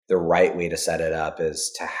the right way to set it up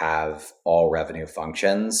is to have all revenue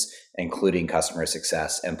functions, including customer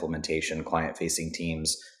success, implementation, client-facing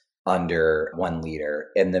teams under one leader.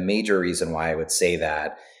 And the major reason why I would say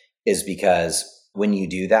that is because when you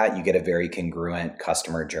do that, you get a very congruent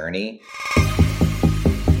customer journey.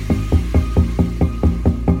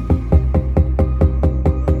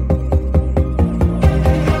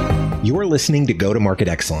 You're listening to Go-to-Market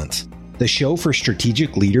Excellence, the show for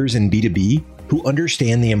strategic leaders in B2B who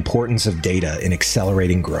understand the importance of data in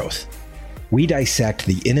accelerating growth. We dissect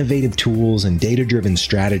the innovative tools and data-driven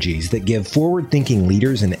strategies that give forward-thinking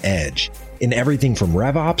leaders an edge in everything from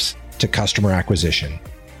RevOps to customer acquisition.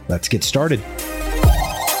 Let's get started.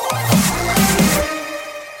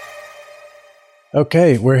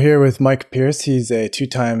 Okay, we're here with Mike Pierce. He's a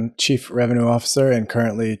two-time Chief Revenue Officer and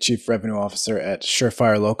currently Chief Revenue Officer at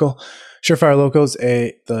Surefire Local. Surefire Local is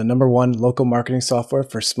the #1 local marketing software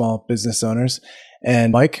for small business owners.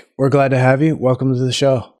 And Mike, we're glad to have you. Welcome to the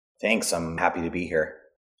show. Thanks. I'm happy to be here.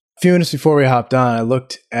 A few minutes before we hopped on, I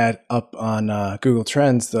looked up on Google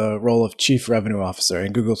Trends the role of Chief Revenue Officer,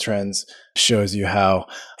 and Google Trends shows you how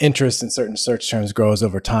interest in certain search terms grows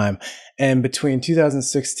over time. And between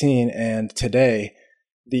 2016 and today,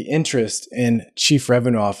 the interest in Chief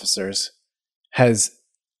Revenue Officers has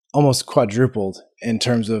almost quadrupled in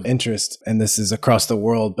terms of interest, and this is across the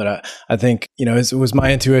world. But I think, it was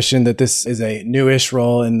my intuition that this is a newish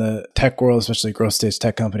role in the tech world, especially growth stage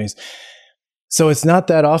tech companies. So it's not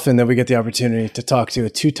that often that we get the opportunity to talk to a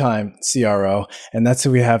two-time CRO, and that's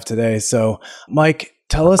who we have today. So Mike,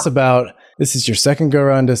 tell us about, this is your second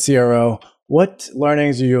go-around to CRO. What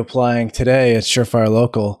learnings are you applying today at Surefire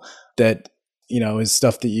Local that, is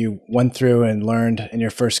stuff that you went through and learned in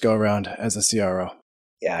your first go-around as a CRO?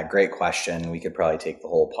 Yeah, great question. We could probably take the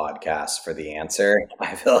whole podcast for the answer.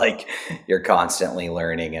 I feel like you're constantly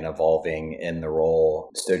learning and evolving in the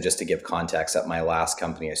role. So just to give context, at my last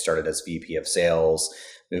company, I started as VP of sales,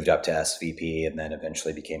 moved up to SVP, and then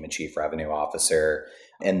eventually became a Chief Revenue Officer.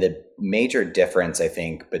 And the major difference, I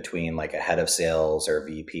think, between like a head of sales or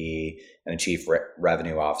VP and a Chief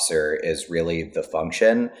Revenue Officer is really the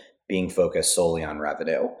function being focused solely on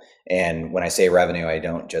revenue. And when I say revenue, I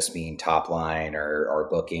don't just mean top line or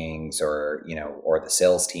bookings or the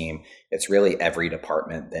sales team. It's really every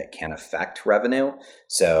department that can affect revenue.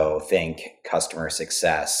 So think customer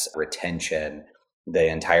success, retention, the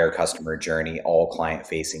entire customer journey, all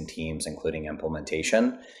client-facing teams, including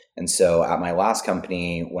implementation. And so at my last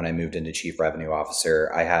company, when I moved into Chief Revenue Officer,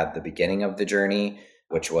 I had the beginning of the journey,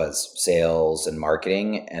 which was sales and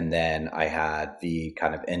marketing. And then I had the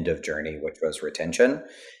kind of end of journey, which was retention.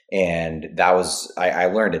 And that was, I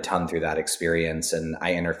learned a ton through that experience, and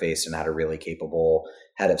I interfaced and had a really capable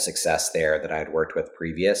head of success there that I had worked with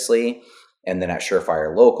previously. And then at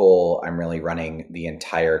Surefire Local, I'm really running the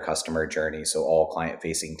entire customer journey, so all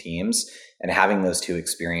client-facing teams. And having those two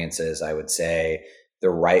experiences, I would say the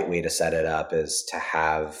right way to set it up is to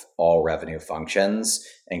have all revenue functions,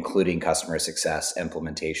 including customer success,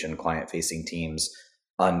 implementation, client-facing teams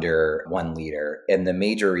under one leader. And the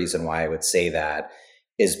major reason why I would say that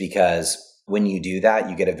is because when you do that,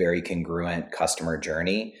 you get a very congruent customer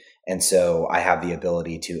journey. And so I have the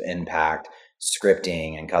ability to impact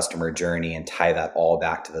scripting and customer journey and tie that all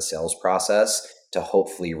back to the sales process to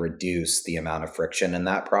hopefully reduce the amount of friction in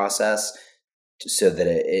that process so that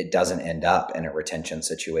it doesn't end up in a retention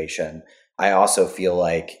situation. I also feel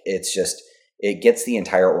like it gets the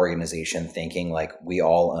entire organization thinking like we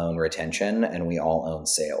all own retention and we all own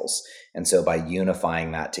sales. And so by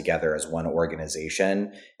unifying that together as one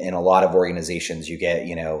organization, in a lot of organizations, you get,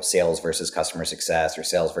 sales versus customer success or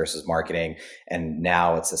sales versus marketing. And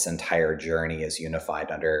now it's this entire journey is unified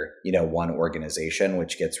under, one organization,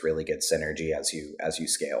 which gets really good synergy as you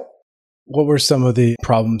scale. What were some of the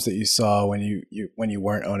problems that you saw when you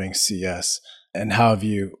weren't owning CS, and how have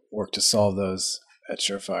you worked to solve those at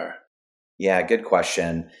Surefire? Yeah, good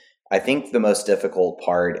question. I think the most difficult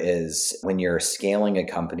part is when you're scaling a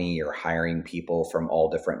company, you're hiring people from all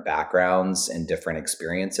different backgrounds and different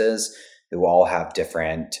experiences who all have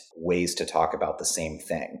different ways to talk about the same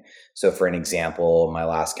thing. So for an example, my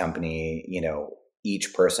last company,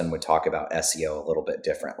 each person would talk about SEO a little bit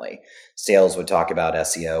differently. Sales would talk about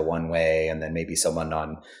SEO one way, and then maybe someone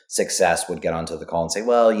on success would get onto the call and say,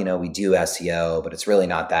 well, we do SEO, but it's really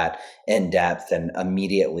not that in depth. And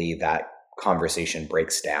immediately that conversation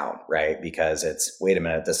breaks down, right? Because it's, wait a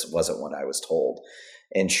minute, this wasn't what I was told.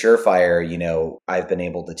 In Surefire, I've been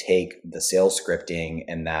able to take the sales scripting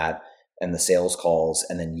and the sales calls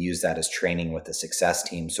and then use that as training with the success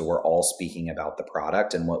team. So we're all speaking about the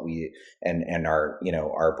product and what we, and our,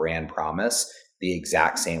 our brand promise. the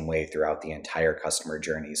exact same way throughout the entire customer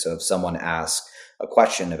journey. So if someone asks a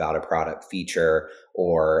question about a product feature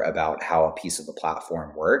or about how a piece of the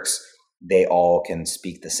platform works, they all can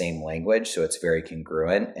speak the same language. So it's very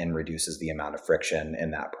congruent and reduces the amount of friction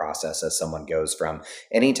in that process as someone goes from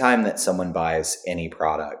anytime that someone buys any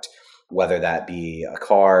product, whether that be a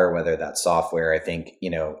car, whether that's software. I think,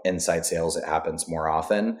 inside sales, it happens more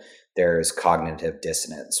often. There's cognitive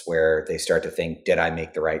dissonance where they start to think, did I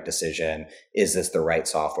make the right decision? Is this the right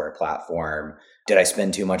software platform? Did I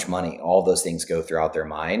spend too much money? All those things go throughout their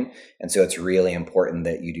mind. And so it's really important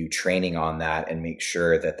that you do training on that and make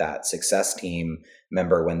sure that that success team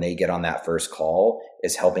member, when they get on that first call,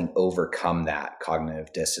 is helping overcome that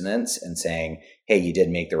cognitive dissonance and saying, hey, you did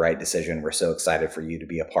make the right decision. We're so excited for you to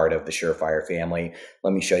be a part of the Surefire family.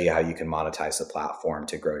 Let me show you how you can monetize the platform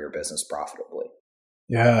to grow your business profitably.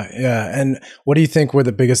 Yeah. And what do you think were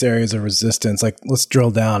the biggest areas of resistance? Like, let's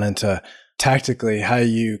drill down into tactically how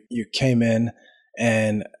you came in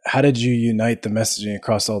and how did you unite the messaging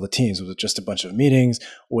across all the teams? Was it just a bunch of meetings?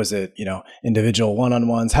 Was it, individual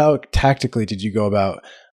one-on-ones? How tactically did you go about,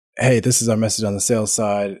 hey, this is our message on the sales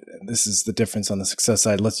side. This is the difference on the success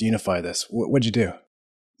side. Let's unify this. What'd you do?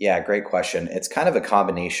 Yeah, great question. It's kind of a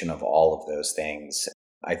combination of all of those things.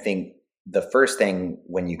 I think the first thing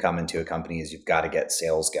when you come into a company is you've got to get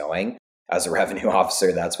sales going. As a revenue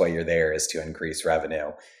officer, that's why you're there, is to increase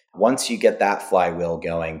revenue. Once you get that flywheel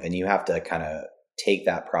going, then you have to kind of take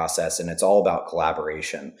that process, and it's all about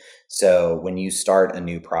collaboration. So when you start a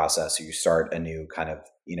new process or you start a new kind of,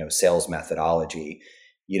 sales methodology,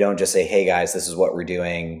 you don't just say, hey guys, this is what we're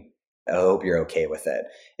doing. I hope you're okay with it.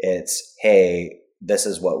 It's, hey, this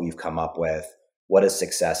is what we've come up with. What does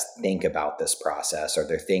success think about this process? Are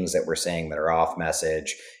there things that we're saying that are off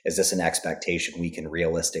message? Is this an expectation we can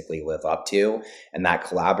realistically live up to? And that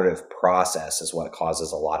collaborative process is what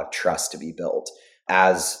causes a lot of trust to be built.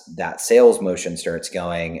 As that sales motion starts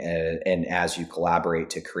going and as you collaborate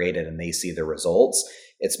to create it and they see the results,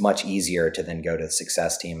 it's much easier to then go to the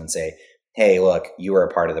success team and say, hey, look, you were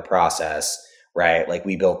a part of the process, right? Like,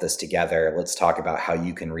 we built this together. Let's talk about how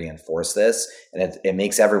you can reinforce this. And it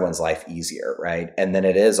makes everyone's life easier, right? And then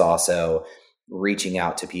it is also reaching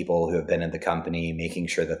out to people who have been in the company, making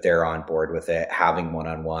sure that they're on board with it, having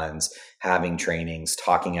one-on-ones, having trainings,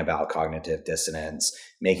 talking about cognitive dissonance,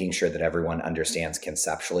 making sure that everyone understands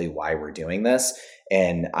conceptually why we're doing this.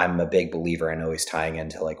 And I'm a big believer in always tying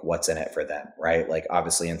into like what's in it for them, right? Like,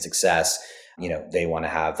 obviously in success, they want to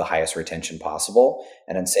have the highest retention possible.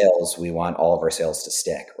 And in sales, we want all of our sales to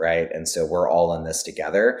stick, right? And so we're all in this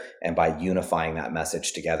together. And by unifying that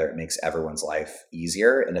message together, it makes everyone's life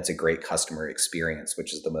easier. And it's a great customer experience,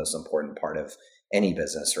 which is the most important part of any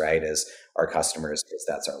business, right? Is our customers, because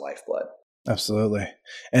that's our lifeblood. Absolutely.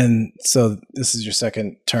 And so this is your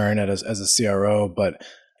second turn as a CRO, but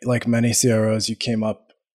like many CROs, you came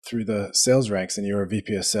up through the sales ranks and you were a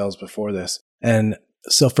VP of sales before this. And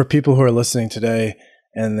so for people who are listening today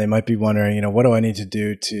and they might be wondering, what do I need to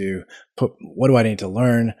do what do I need to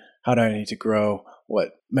learn? How do I need to grow?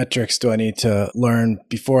 What metrics do I need to learn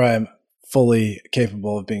before I'm fully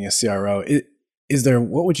capable of being a CRO?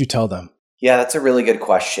 What would you tell them? Yeah, that's a really good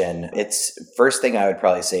question. First thing I would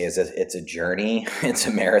probably say is it's a journey. It's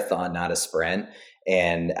a marathon, not a sprint.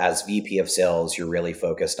 And as VP of sales, you're really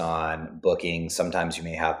focused on booking. Sometimes you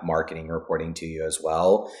may have marketing reporting to you as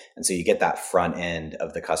well. And so you get that front end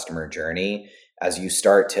of the customer journey. As you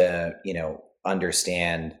start to,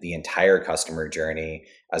 understand the entire customer journey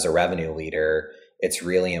as a revenue leader, it's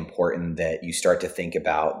really important that you start to think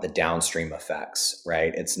about the downstream effects,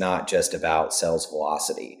 right? It's not just about sales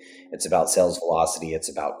velocity. It's about sales velocity. It's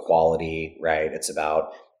about quality, right? It's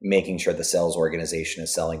about making sure the sales organization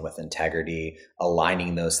is selling with integrity,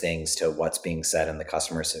 aligning those things to what's being said in the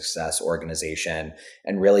customer success organization,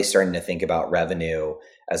 and really starting to think about revenue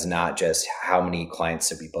as not just how many clients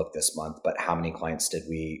did we book this month, but how many clients did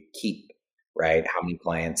we keep, right? How many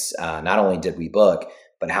clients not only did we book,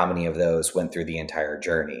 but how many of those went through the entire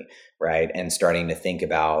journey, right? And starting to think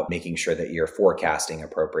about making sure that you're forecasting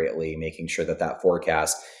appropriately, making sure that that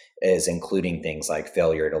forecast is including things like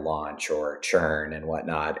failure to launch or churn and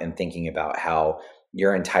whatnot, and thinking about how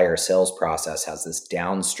your entire sales process has this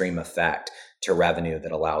downstream effect to revenue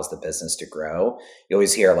that allows the business to grow. You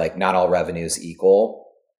always hear like not all revenue is equal,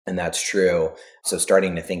 and that's true. So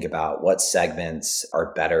starting to think about what segments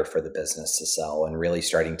are better for the business to sell and really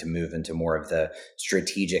starting to move into more of the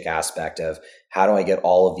strategic aspect of how do I get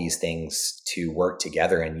all of these things to work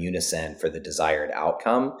together in unison for the desired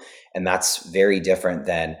outcome? And that's very different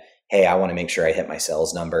than, hey, I want to make sure I hit my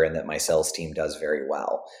sales number and that my sales team does very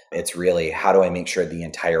well. It's really, how do I make sure the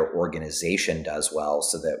entire organization does well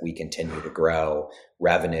so that we continue to grow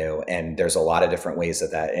revenue? And there's a lot of different ways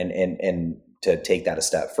of that. And to take that a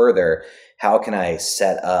step further, how can I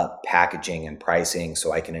set up packaging and pricing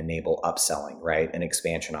so I can enable upselling, right? And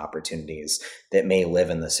expansion opportunities that may live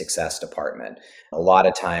in the success department. A lot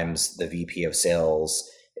of times the VP of sales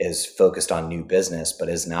is focused on new business, but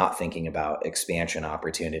is not thinking about expansion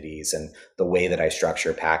opportunities and the way that I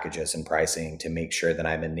structure packages and pricing to make sure that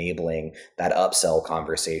I'm enabling that upsell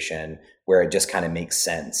conversation where it just kind of makes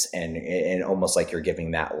sense and almost like you're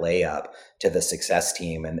giving that layup to the success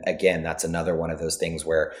team. And again, that's another one of those things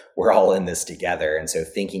where we're all in this together. And so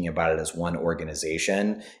thinking about it as one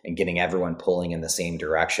organization and getting everyone pulling in the same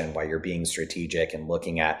direction while you're being strategic and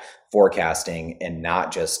looking at forecasting and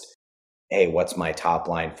not just, hey, what's my top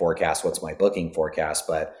line forecast? What's my booking forecast?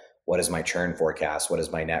 But what is my churn forecast? What is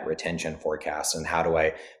my net retention forecast? And how do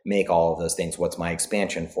I make all of those things? What's my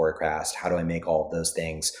expansion forecast? How do I make all of those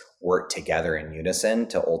things work together in unison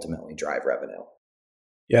to ultimately drive revenue?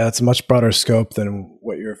 Yeah, that's a much broader scope than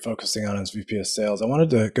what you're focusing on as VP of sales. I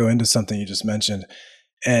wanted to go into something you just mentioned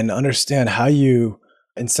and understand how you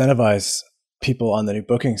incentivize people on the new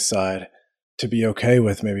booking side to be okay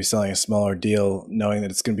with maybe selling a smaller deal, knowing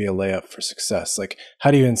that it's going to be a layup for success. Like,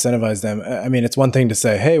 how do you incentivize them? I mean, it's one thing to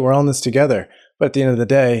say, hey, we're on this together. But at the end of the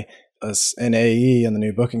day, as an AE on the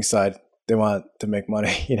new booking side, they want to make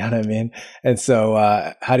money. You know what I mean? And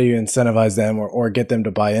so how do you incentivize them or get them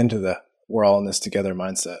to buy into the we're all in this together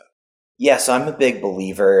mindset? Yeah, so I'm a big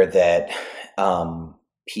believer that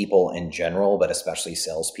people in general, but especially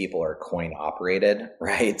salespeople, are coin operated,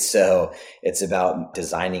 right? So it's about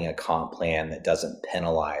designing a comp plan that doesn't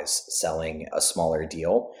penalize selling a smaller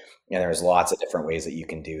deal. And there's lots of different ways that you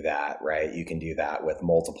can do that, right? You can do that with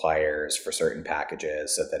multipliers for certain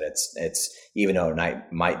packages so that it's even though it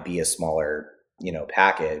might be a smaller,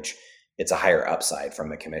 package, it's a higher upside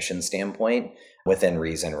from a commission standpoint within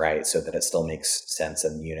reason, right? So that it still makes sense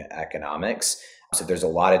in unit economics. So there's a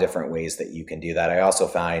lot of different ways that you can do that. I also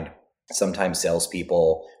find sometimes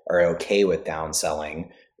salespeople are okay with downselling,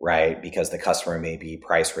 right? Because the customer may be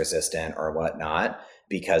price resistant or whatnot,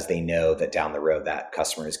 because they know that down the road that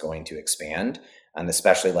customer is going to expand. And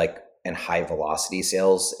especially like in high velocity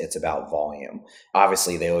sales, it's about volume.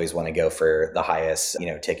 Obviously, they always want to go for the highest,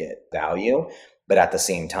 ticket value. But at the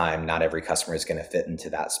same time, not every customer is going to fit into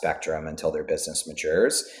that spectrum until their business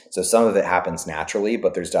matures. So some of it happens naturally,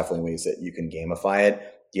 but there's definitely ways that you can gamify it.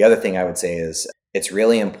 The other thing I would say is it's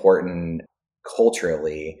really important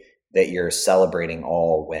culturally that you're celebrating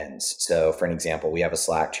all wins. So for an example, we have a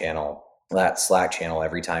Slack channel. That Slack channel,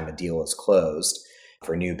 every time a deal is closed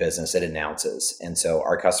for new business, it announces. And so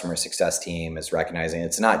our customer success team is recognizing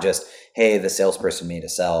it's not just, hey, the salesperson made a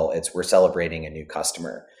sell. It's we're celebrating a new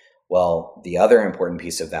customer. Well, the other important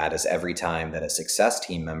piece of that is every time that a success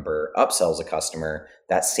team member upsells a customer,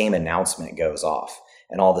 that same announcement goes off.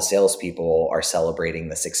 And all the salespeople are celebrating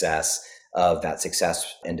the success of that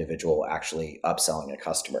success individual actually upselling a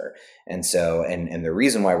customer. And so, and the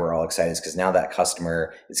reason why we're all excited is because now that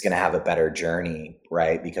customer is going to have a better journey,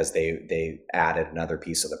 right? Because they added another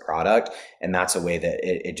piece of the product. And that's a way that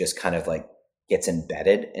it just kind of like gets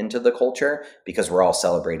embedded into the culture because we're all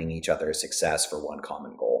celebrating each other's success for one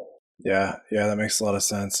common goal. Yeah, that makes a lot of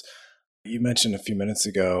sense. You mentioned a few minutes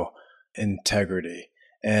ago integrity,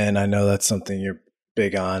 and I know that's something you're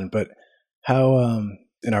big on, but how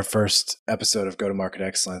in our first episode of Go to Market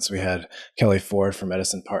Excellence, we had Kelly Ford from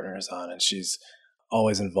Edison Partners on, and she's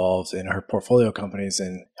always involved in her portfolio companies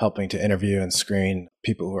and helping to interview and screen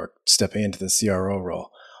people who are stepping into the CRO role.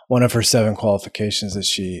 One of her 7 qualifications that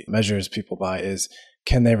she measures people by is,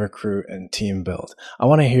 can they recruit and team build? I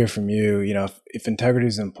want to hear from you, if integrity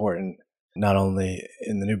is important, not only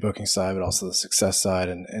in the new booking side, but also the success side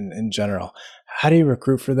and in general. How do you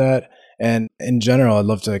recruit for that? And in general, I'd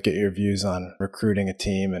love to get your views on recruiting a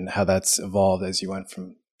team and how that's evolved as you went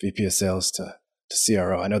from VP of sales to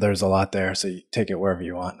CRO. I know there's a lot there, so you take it wherever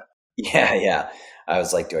you want. Yeah. I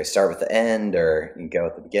was like, do I start with the end or go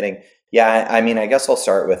at the beginning? Yeah, I mean, I guess I'll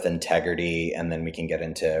start with integrity and then we can get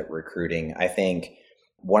into recruiting. I think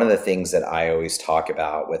one of the things that I always talk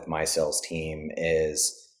about with my sales team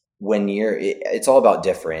is it's all about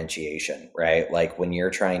differentiation, right? Like when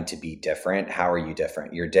you're trying to be different, how are you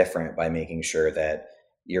different? You're different by making sure that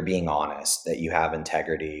you're being honest, that you have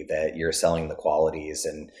integrity, that you're selling the qualities.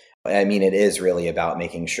 And I mean, it is really about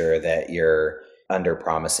making sure that you're under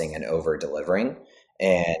promising and over delivering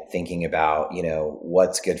and thinking about,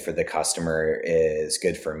 what's good for the customer is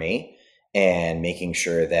good for me. and making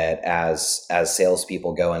sure that as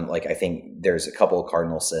salespeople go, and like I think there's a couple of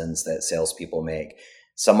cardinal sins that salespeople make.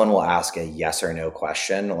 Someone will ask a yes or no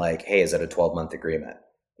question, like, "Hey, is it a 12-month agreement?"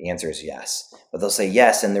 The answer is yes, but they'll say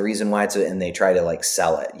yes, and the reason why and they try to like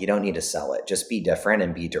sell it. You don't need to sell it; just be different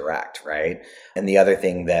and be direct, right? And the other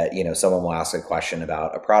thing that someone will ask a question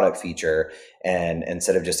about a product feature, and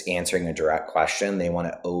instead of just answering a direct question, they want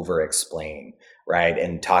to over-explain. Right.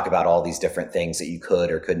 And talk about all these different things that you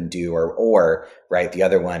could or couldn't do, or right. The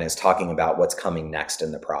other one is talking about what's coming next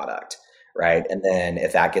in the product. Right. And then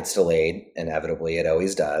if that gets delayed, inevitably it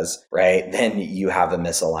always does. Right. Then you have a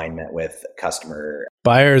misalignment with customer.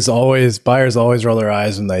 Buyers always roll their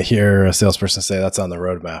eyes when they hear a salesperson say that's on the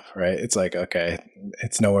roadmap. Right. It's like, okay,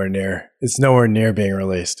 it's nowhere near being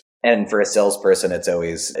released. And for a salesperson,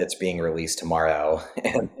 it's being released tomorrow,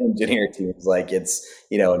 and the engineer team's like it's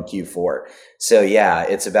in Q4. So yeah,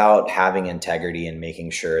 it's about having integrity and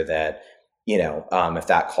making sure that if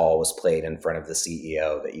that call was played in front of the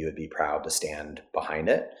CEO, that you would be proud to stand behind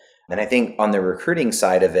it. And I think on the recruiting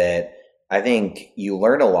side of it, I think you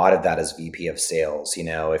learn a lot of that as VP of sales.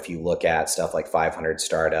 If you look at stuff like 500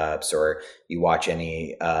 startups, or you watch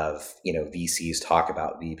any of VCs talk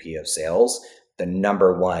about VP of sales, the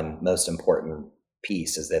number one most important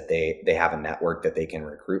piece is that they have a network that they can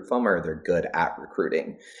recruit from, or they're good at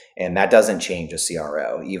recruiting. And that doesn't change a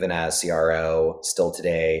CRO. Even as CRO, still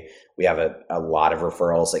today, we have a lot of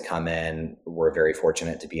referrals that come in. We're very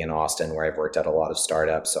fortunate to be in Austin, where I've worked at a lot of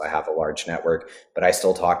startups, so I have a large network, but I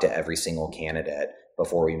still talk to every single candidate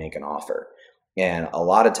before we make an offer. And a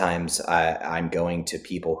lot of times I'm going to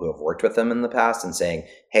people who have worked with them in the past and saying,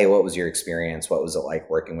 "Hey, what was your experience? What was it like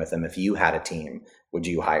working with them? If you had a team, would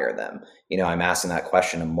you hire them?" I'm asking that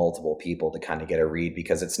question to multiple people to kind of get a read,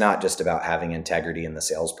 because it's not just about having integrity in the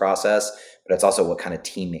sales process, but it's also what kind of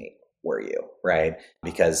teammate were you, right?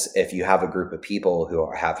 Because if you have a group of people who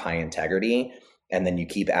have high integrity, and then you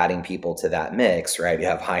keep adding people to that mix, right? You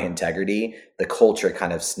have high integrity, the culture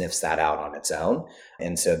kind of sniffs that out on its own.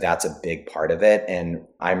 And so that's a big part of it. And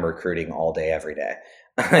I'm recruiting all day, every day.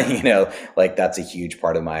 Like that's a huge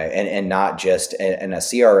part of and not just, and a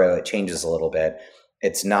CRO, it changes a little bit.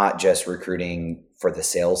 It's not just recruiting for the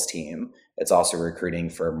sales team. It's also recruiting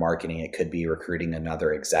for marketing. It could be recruiting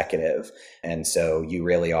another executive. And so you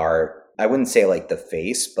really are, I wouldn't say like the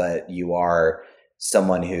face, but you are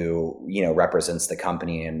someone who, represents the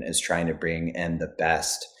company and is trying to bring in the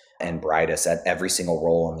best and brightest at every single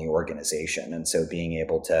role in the organization. And so being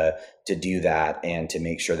able to do that and to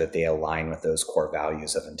make sure that they align with those core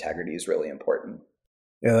values of integrity is really important.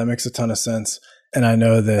 Yeah, that makes a ton of sense. And I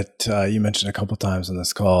know that you mentioned a couple times on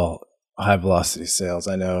this call, high velocity sales.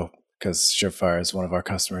 I know because Surefire is one of our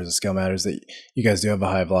customers at Scale Matters that you guys do have a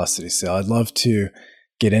high velocity sale. I'd love to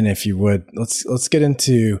get in, if you would. Let's get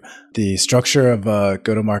into the structure of a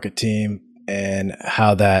go-to-market team and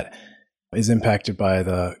how that is impacted by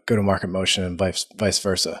the go-to-market motion and vice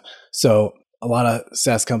versa. So a lot of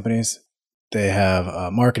SaaS companies, they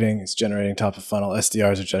have marketing is generating top of funnel,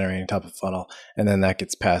 SDRs are generating top of funnel, and then that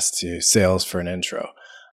gets passed to sales for an intro.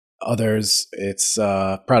 Others, it's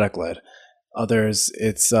product led. Others,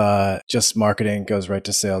 it's just marketing goes right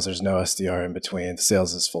to sales. There's no SDR in between. The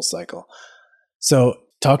sales is full cycle. So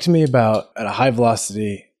talk to me about, at a high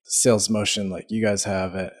velocity sales motion like you guys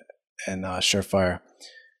have at Surefire,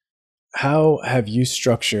 how have you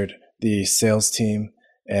structured the sales team,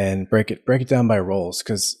 and break it down by roles?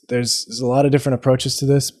 Because there's a lot of different approaches to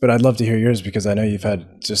this, but I'd love to hear yours, because I know you've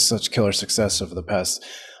had just such killer success over the past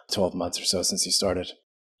 12 months or so since you started.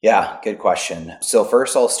 Yeah, good question. So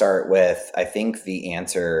first I'll start with, I think the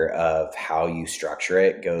answer of how you structure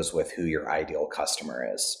it goes with who your ideal customer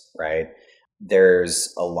is, right?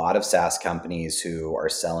 There's a lot of SaaS companies who are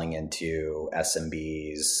selling into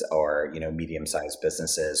SMBs or, medium-sized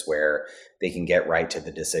businesses where they can get right to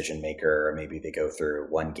the decision maker, or maybe they go through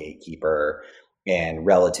one gatekeeper and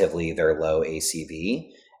relatively they're low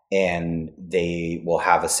ACV, and they will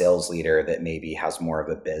have a sales leader that maybe has more of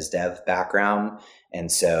a biz dev background.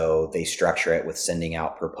 And so they structure it with sending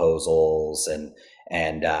out proposals and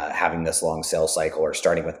having this long sales cycle, or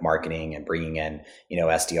starting with marketing and bringing in,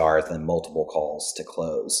 SDRs and multiple calls to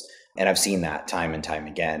close. And I've seen that time and time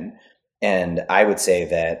again. And I would say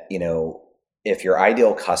that, if your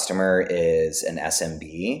ideal customer is an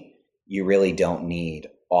SMB, you really don't need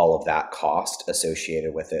all of that cost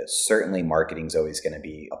associated with it. Certainly marketing is always going to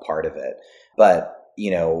be a part of it. But,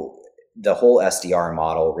 the whole SDR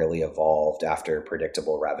model really evolved after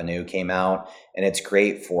predictable revenue came out. And it's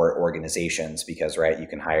great for organizations because, right, you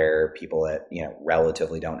can hire people that,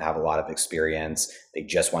 relatively don't have a lot of experience. They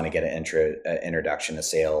just want to get an introduction to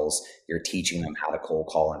sales. You're teaching them how to cold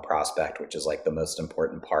call and prospect, which is like the most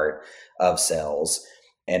important part of sales,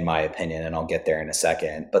 in my opinion. And I'll get there in a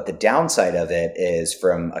second. But the downside of it is,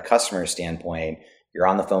 from a customer standpoint, you're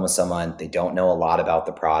on the phone with someone, they don't know a lot about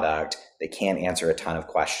the product, they can't answer a ton of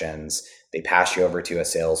questions, they pass you over to a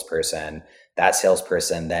salesperson. That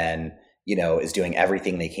salesperson then, is doing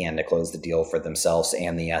everything they can to close the deal for themselves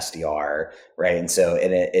and the SDR, right? And so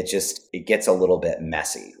it gets a little bit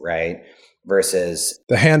messy, right? Versus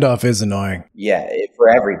the handoff is annoying. Yeah, for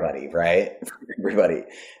everybody, right? For everybody.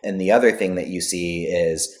 And the other thing that you see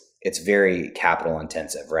is it's very capital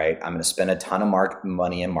intensive, right? I'm going to spend a ton of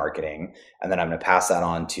money in marketing, and then I'm going to pass that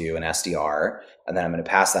on to an SDR, and then I'm going to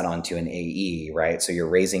pass that on to an AE, right? So you're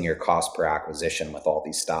raising your cost per acquisition with all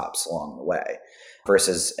these stops along the way.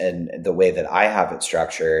 Versus, and the way that I have it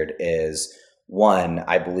structured is, one,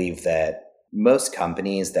 I believe that most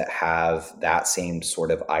companies that have that same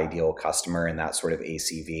sort of ideal customer and that sort of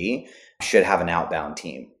ACV should have an outbound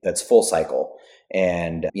team that's full cycle.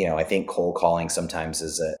 And, I think cold calling sometimes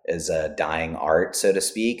is a dying art, so to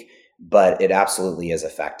speak, but it absolutely is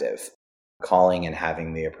effective. Calling and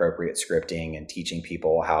having the appropriate scripting and teaching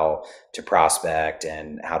people how to prospect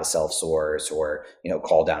and how to self-source or,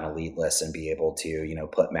 call down a lead list and be able to,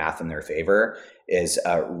 put math in their favor is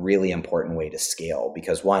a really important way to scale,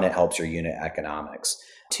 because one, it helps your unit economics.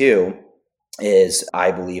 Two is,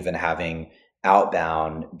 I believe in having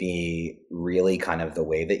outbound be really kind of the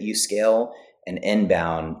way that you scale. And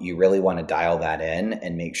inbound, you really want to dial that in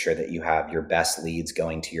and make sure that you have your best leads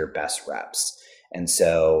going to your best reps. And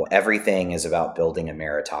so everything is about building a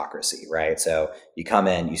meritocracy, right? So you come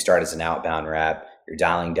in, you start as an outbound rep, you're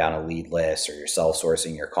dialing down a lead list, or you're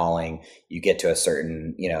self-sourcing, you're calling, you get to a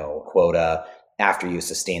certain, quota. After you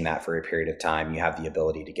sustain that for a period of time, you have the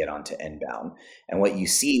ability to get onto inbound. And what you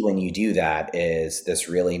see when you do that is this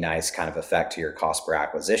really nice kind of effect to your cost per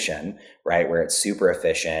acquisition, right? Where it's super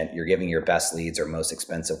efficient. You're giving your best leads or most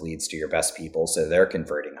expensive leads to your best people, so they're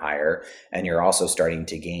converting higher. And you're also starting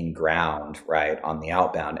to gain ground, right, on the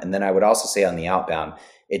outbound. And then I would also say on the outbound,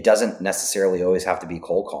 it doesn't necessarily always have to be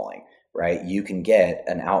cold calling, right? You can get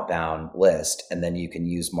an outbound list, and then you can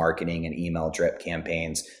use marketing and email drip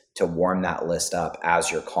campaigns to warm that list up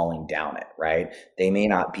as you're calling down it, right? They may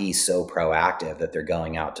not be so proactive that they're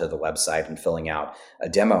going out to the website and filling out a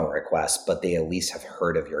demo request, but they at least have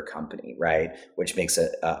heard of your company, right? Which makes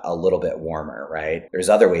it a little bit warmer, right? There's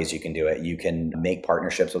other ways you can do it. You can make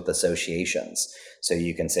partnerships with associations. So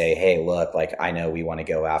you can say, hey, look, like, I know we want to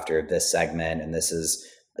go after this segment, and this is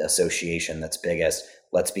the association that's biggest.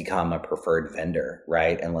 Let's become a preferred vendor,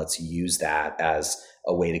 right? And let's use that as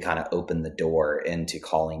a way to kind of open the door into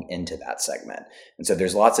calling into that segment. And so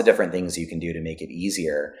there's lots of different things you can do to make it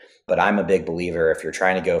easier. But I'm a big believer, if you're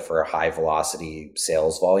trying to go for a high velocity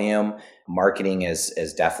sales volume, marketing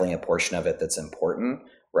is definitely a portion of it that's important,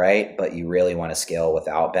 right? But you really want to scale with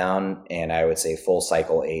outbound. And I would say full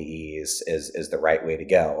cycle AEs is the right way to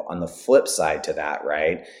go. On the flip side to that,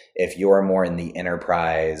 right? If you're more in the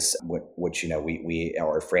enterprise, which, we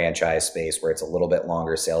or franchise space where it's a little bit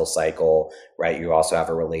longer sales cycle, right? You also have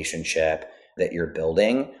a relationship that you're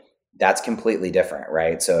building. That's completely different,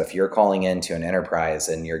 right? So if you're calling into an enterprise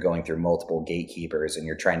and you're going through multiple gatekeepers and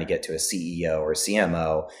you're trying to get to a CEO or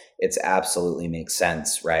CMO, it's absolutely makes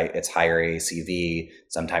sense, right? It's higher ACV,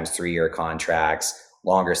 sometimes 3-year contracts,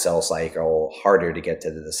 longer sales cycle, harder to get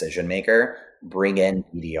to the decision maker. Bring in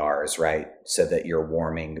BDRs, right? So that you're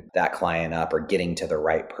warming that client up or getting to the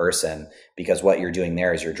right person, because what you're doing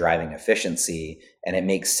there is you're driving efficiency. And it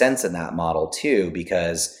makes sense in that model too,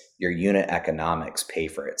 because your unit economics pay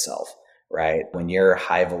for itself, right? When you're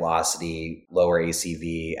high velocity, lower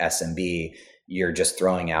ACV, SMB, you're just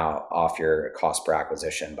throwing off your cost per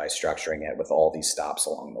acquisition by structuring it with all these stops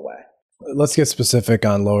along the way. Let's get specific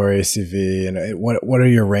on lower ACV, and what are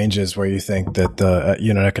your ranges where you think that the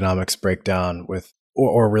unit economics break down with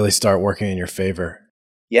or really start working in your favor?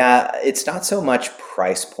 Yeah, it's not so much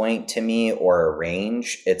price point to me or a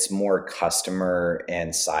range. It's more customer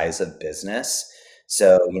and size of business.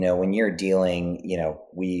 So, when you're dealing,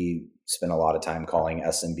 we spend a lot of time calling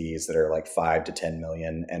SMBs that are like 5 to 10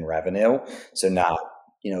 million in revenue. So not,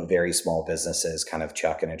 very small businesses kind of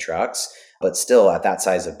chucking a trucks, but still at that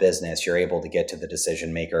size of business, you're able to get to the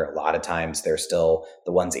decision maker. A lot of times they're still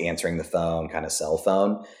the ones answering the phone, kind of cell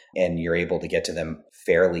phone, and you're able to get to them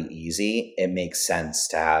fairly easy. It makes sense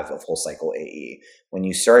to have a full cycle AE. When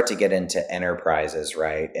you start to get into enterprises,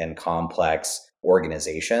 right, and complex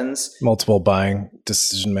organizations. Multiple buying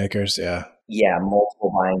decision makers. Yeah. Yeah,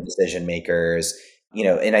 multiple buying decision makers.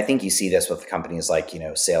 And I think you see this with companies like,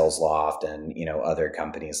 SalesLoft and, other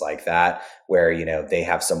companies like that, where, they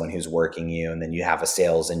have someone who's working you, and then you have a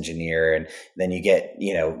sales engineer, and then you get,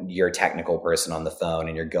 your technical person on the phone,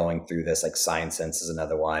 and you're going through this. Like SignSense is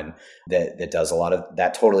another one that does a lot of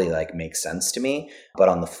that. Totally like makes sense to me. But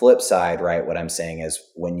on the flip side, right, what I'm saying is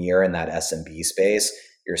when you're in that SMB space,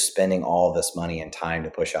 you're spending all this money and time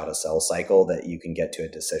to push out a sales cycle that you can get to a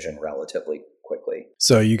decision relatively quickly.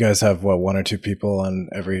 So you guys have one or two people on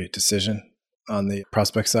every decision on the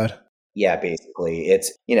prospect side? Yeah, basically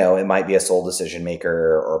it's, it might be a sole decision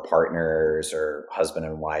maker or partners or husband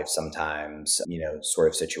and wife sometimes, sort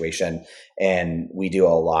of situation. And we do a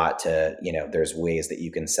lot to, there's ways that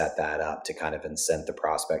you can set that up to kind of incent the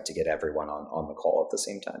prospect to get everyone on the call at the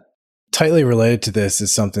same time. Tightly related to this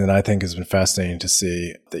is something that I think has been fascinating to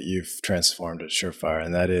see that you've transformed at Surefire,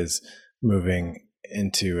 and that is moving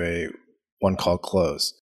into a one call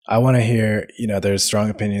close. I want to hear, there's strong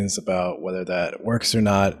opinions about whether that works or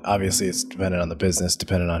not. Obviously, it's dependent on the business,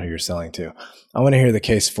 dependent on who you're selling to. I want to hear the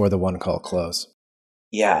case for the one call close.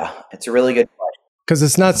 Yeah, it's a really good question. Because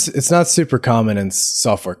it's not super common in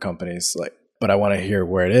software companies, but I want to hear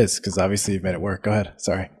where it is, because obviously you've made it work. Go ahead.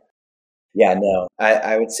 Sorry. Yeah, no,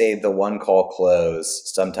 I would say the one call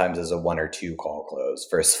close sometimes is a one or two call close,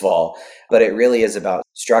 first of all, but it really is about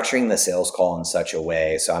structuring the sales call in such a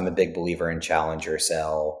way. So I'm a big believer in challenger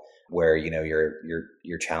sell, where,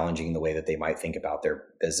 you're challenging the way that they might think about their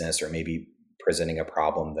business, or maybe presenting a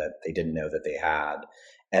problem that they didn't know that they had.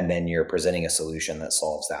 And then you're presenting a solution that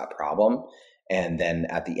solves that problem. And then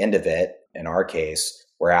at the end of it, in our case,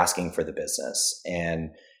 we're asking for the business.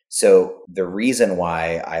 And so the reason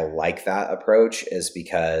why I like that approach is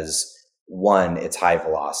because, one, it's high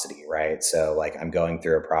velocity, right? So like I'm going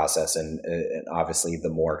through a process, and obviously the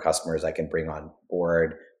more customers I can bring on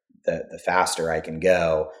board, the faster I can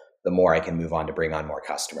go, the more I can move on to bring on more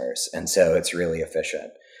customers. And so it's really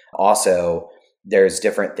efficient. Also, there's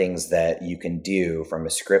different things that you can do from a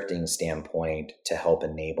scripting standpoint to help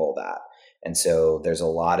enable that. And so there's a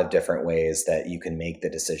lot of different ways that you can make the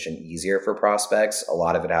decision easier for prospects. A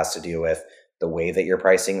lot of it has to do with the way that your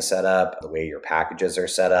pricing is set up, the way your packages are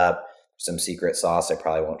set up. Some secret sauce I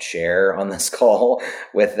probably won't share on this call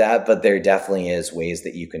with that, but there definitely is ways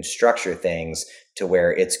that you can structure things to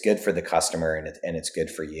where it's good for the customer and it's good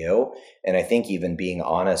for you. And I think even being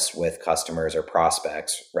honest with customers or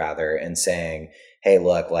prospects rather, and saying, hey,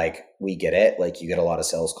 look, like we get it. Like you get a lot of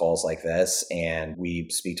sales calls like this, and we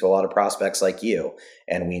speak to a lot of prospects like you.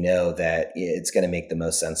 And we know that it's going to make the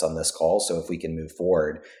most sense on this call. So if we can move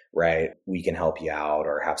forward, right, we can help you out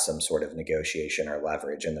or have some sort of negotiation or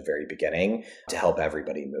leverage in the very beginning to help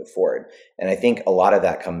everybody move forward. And I think a lot of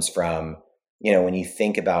that comes from, when you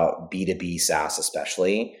think about B2B SaaS,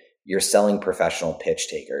 especially, you're selling professional pitch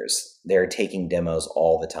takers. They're taking demos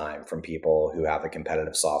all the time from people who have a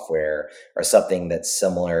competitive software or something that's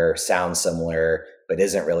similar, sounds similar, but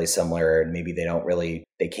isn't really similar. And maybe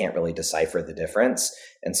they can't really decipher the difference.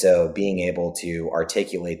 And so being able to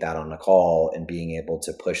articulate that on a call and being able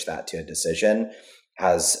to push that to a decision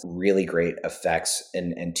has really great effects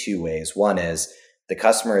in two ways. One is the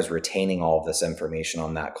customer is retaining all of this information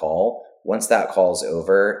on that call. Once that call's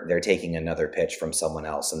over, they're taking another pitch from someone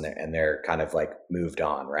else, and they're kind of like moved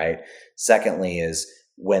on, right? Secondly is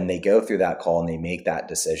when they go through that call and they make that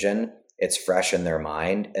decision, it's fresh in their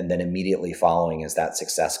mind. And then immediately following is that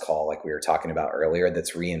success call, like we were talking about earlier,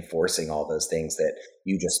 that's reinforcing all those things that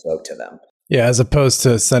you just spoke to them. Yeah, as opposed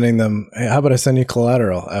to sending them, hey, how about I send you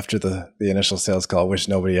collateral after the initial sales call, which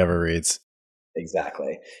nobody ever reads.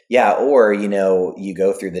 Exactly. Yeah. Or, you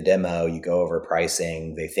go through the demo, you go over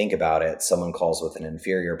pricing, they think about it, someone calls with an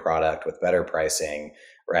inferior product with better pricing,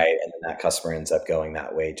 right? And then that customer ends up going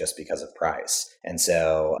that way just because of price. And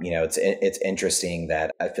so, it's interesting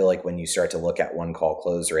that I feel like when you start to look at one call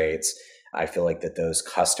close rates, I feel like that those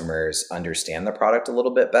customers understand the product a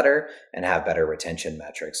little bit better and have better retention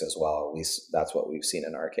metrics as well. At least that's what we've seen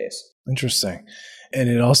in our case. Interesting. And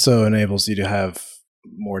it also enables you to have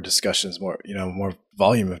more discussions, more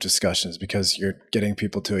volume of discussions, because you're getting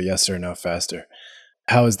people to a yes or no faster.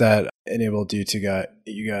 How has that enabled you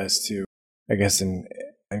guys to, I guess,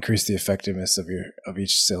 increase the effectiveness of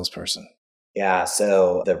each salesperson? Yeah,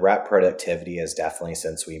 so the rep productivity is definitely,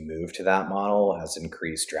 since we moved to that model, has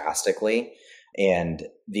increased drastically. And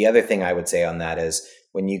the other thing I would say on that is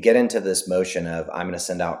when you get into this motion of I'm going to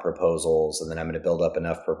send out proposals and then I'm going to build up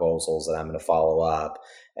enough proposals and I'm going to follow up,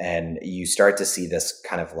 and you start to see this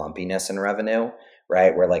kind of lumpiness in revenue,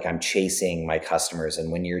 right? Where like I'm chasing my customers.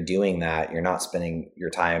 And when you're doing that, you're not spending your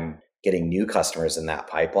time getting new customers in that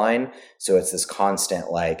pipeline. So it's this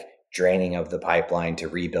constant like draining of the pipeline to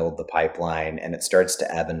rebuild the pipeline, and it starts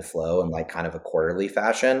to ebb and flow in like kind of a quarterly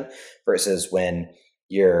fashion, versus when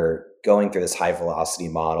you're going through this high velocity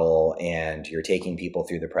model and you're taking people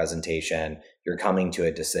through the presentation, you're coming to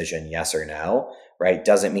a decision, yes or no, right?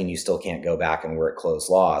 Doesn't mean you still can't go back and work close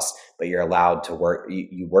loss, but you're allowed to work,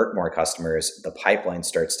 you work more customers. The pipeline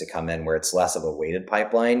starts to come in where it's less of a weighted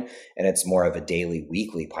pipeline and it's more of a daily,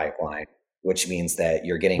 weekly pipeline, which means that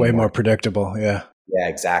you're getting way more predictable. Yeah. Yeah,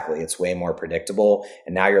 exactly. It's way more predictable.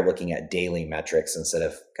 And now you're looking at daily metrics instead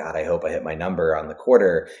of, God, I hope I hit my number on the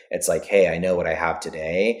quarter. It's like, hey, I know what I have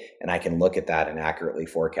today, and I can look at that and accurately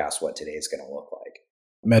forecast what today is going to look like.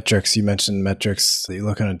 Metrics. You mentioned metrics that you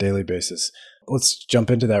look on a daily basis. Let's jump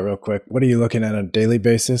into that real quick. What are you looking at on a daily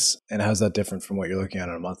basis, and how's that different from what you're looking at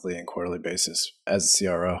on a monthly and quarterly basis as a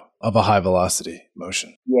CRO of a high velocity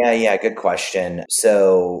motion? Yeah, good question.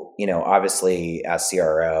 So, obviously as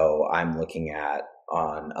CRO, I'm looking at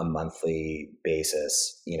on a monthly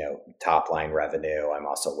basis, top line revenue. I'm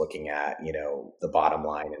also looking at, the bottom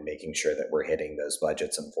line and making sure that we're hitting those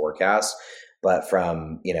budgets and forecasts. But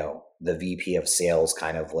from, the VP of sales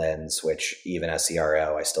kind of lens, which even as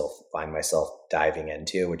CRO, I still find myself diving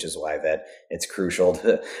into, which is why that it's crucial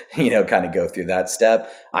to, kind of go through that step.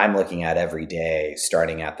 I'm looking at every day,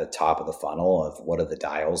 starting at the top of the funnel of what do the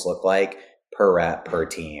dials look like per rep, per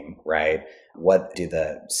team, right? What do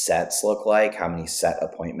the sets look like? How many set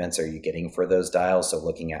appointments are you getting for those dials? So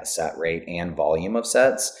looking at set rate and volume of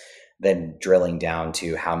sets, then drilling down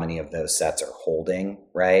to how many of those sets are holding,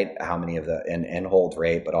 right? How many of the and hold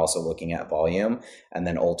rate, but also looking at volume, and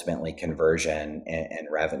then ultimately conversion and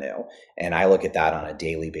revenue. And I look at that on a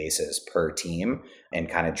daily basis per team and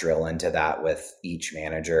kind of drill into that with each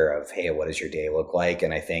manager of, hey, what does your day look like?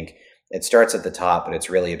 And I think it starts at the top, but it's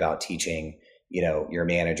really about teaching your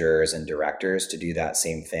managers and directors to do that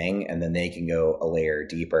same thing. And then they can go a layer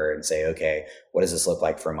deeper and say, okay, what does this look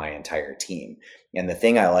like for my entire team? And the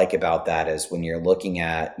thing I like about that is when you're looking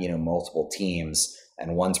at, multiple teams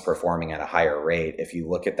and one's performing at a higher rate, if you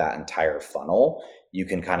look at that entire funnel, you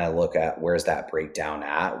can kind of look at where's that breakdown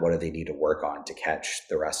at, what do they need to work on to catch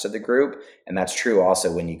the rest of the group. And that's true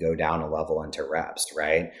also when you go down a level into reps,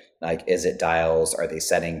 right? Like, is it dials? Are they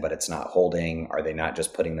setting, but it's not holding? Are they not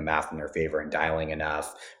just putting the math in their favor and dialing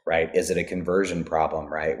enough, right? Is it a conversion problem,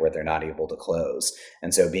 right? Where they're not able to close.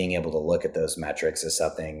 And so being able to look at those metrics is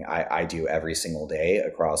something I do every single day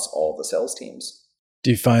across all the sales teams. Do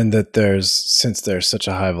you find that since there's such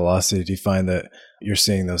a high velocity, do you find that you're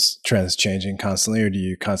seeing those trends changing constantly, or do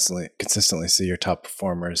you consistently see your top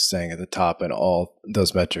performers staying at the top and all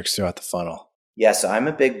those metrics throughout the funnel? Yeah, so I'm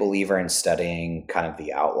a big believer in studying kind of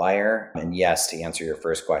the outlier. And yes, to answer your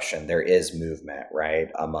first question, there is movement, right,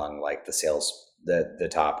 among like the sales, the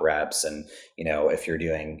top reps. And, if you're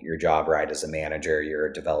doing your job right as a manager,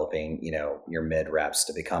 you're developing, your mid reps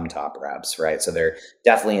to become top reps, right? So there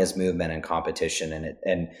definitely is movement and competition,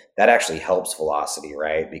 and that actually helps velocity,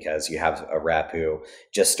 right? Because you have a rep who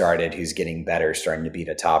just started, who's getting better, starting to beat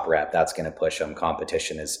a top rep. That's going to push them.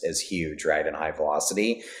 Competition is huge, right, in high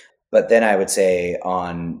velocity. But then I would say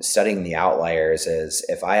on studying the outliers is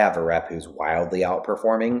if I have a rep who's wildly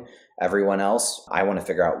outperforming everyone else, I want to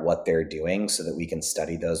figure out what they're doing so that we can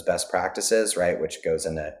study those best practices, right? Which goes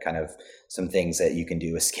into kind of some things that you can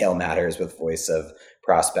do with Scale Matters with Voice of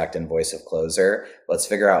Prospect and Voice of Closer. Let's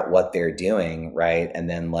figure out what they're doing, right? And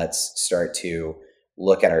then let's start to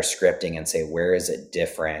look at our scripting and say, where is it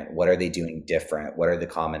different? What are they doing different? What are the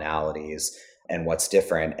commonalities? And what's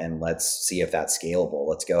different, and let's see if that's scalable.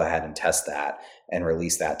 Let's go ahead and test that and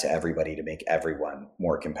release that to everybody to make everyone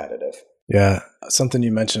more competitive. Yeah, something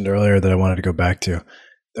you mentioned earlier that I wanted to go back to,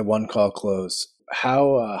 the one call close.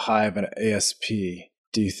 How high of an ASP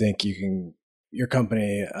do you think your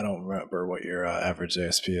company, I don't remember what your average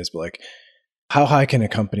ASP is, but like how high can a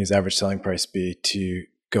company's average selling price be to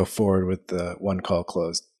go forward with the one call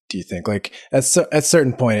close? Do you think like at a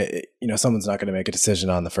certain point, someone's not going to make a decision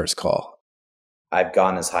on the first call? I've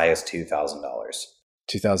gone as high as $2,000.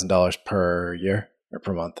 $2,000 per year or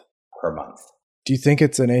per month? Per month. Do you think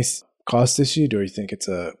it's an cost issue, or do you think it's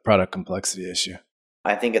a product complexity issue?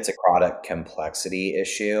 I think it's a product complexity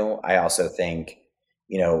issue. I also think,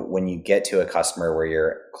 when you get to a customer where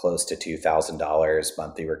you're close to $2,000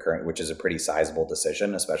 monthly recurring, which is a pretty sizable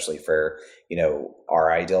decision, especially for,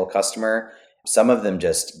 our ideal customer, some of them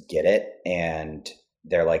just get it and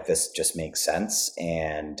they're like, this just makes sense.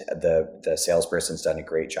 And the salesperson's done a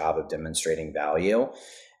great job of demonstrating value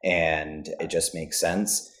and it just makes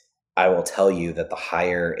sense. I will tell you that the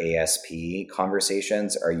higher ASP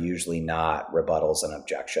conversations are usually not rebuttals and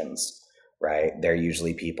objections. right? They're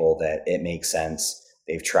usually people that it makes sense.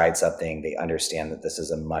 They've tried something. They understand that this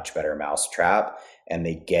is a much better mousetrap, and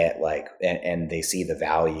they get and they see the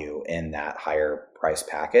value in that higher price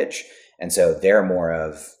package. And so they're more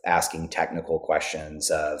of asking technical questions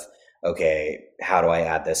of, okay, how do I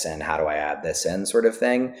add this in? How do I add this in, sort of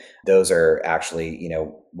thing. Those are actually,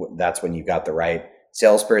 that's when you got the right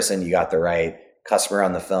salesperson, you got the right customer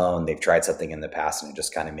on the phone. They've tried something in the past and it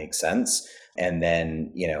just kind of makes sense. And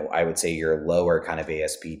then, I would say your lower kind of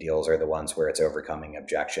ASP deals are the ones where it's overcoming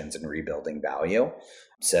objections and rebuilding value.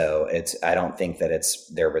 So I don't think that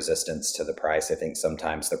it's their resistance to the price. I think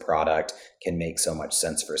sometimes the product can make so much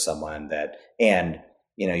sense for someone and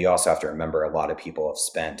you also have to remember a lot of people have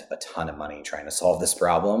spent a ton of money trying to solve this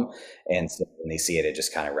problem. And so when they see it, it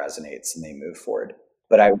just kind of resonates and they move forward.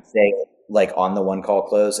 But I would say, like on the one call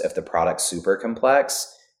close, if the product's super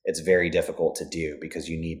complex, it's very difficult to do because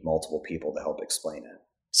you need multiple people to help explain it.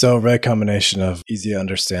 So a right combination of easy to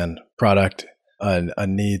understand product, a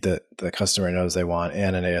need that the customer knows they want,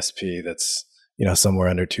 and an ASP that's, somewhere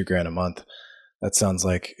under $2,000 a month. That sounds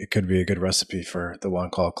like it could be a good recipe for the one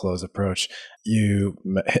call close approach. You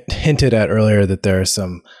hinted at earlier that there are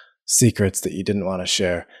some secrets that you didn't want to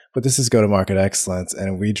share, but this is go-to-market excellence,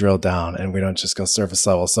 and we drill down and we don't just go surface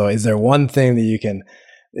level. So is there one thing that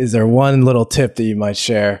is there one little tip that you might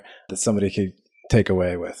share that somebody could take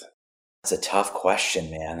away with? That's a tough question,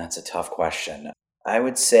 man. That's a tough question. I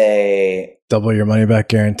would say double your money back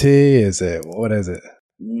guarantee. What is it?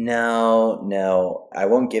 No, I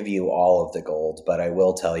won't give you all of the gold, but I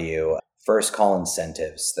will tell you first call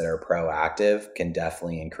incentives that are proactive can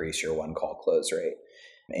definitely increase your one call close rate.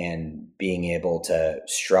 And being able to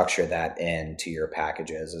structure that into your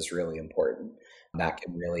packages is really important. That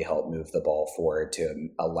can really help move the ball forward to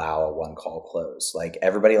allow a one call close. Like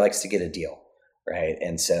everybody likes to get a deal, right?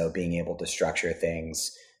 And so being able to structure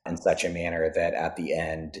things in such a manner that at the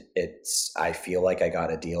end, I feel like I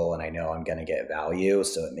got a deal and I know I'm going to get value.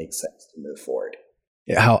 So it makes sense to move forward.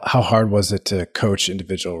 Yeah. How hard was it to coach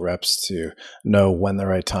individual reps to know when the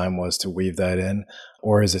right time was to weave that in?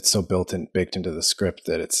 Or is it so baked into the script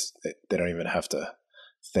that they don't even have to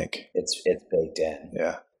think? It's baked in.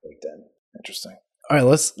 Yeah. Baked in. Interesting. All right,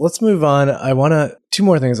 let's move on. Two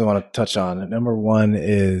more things I want to touch on. Number one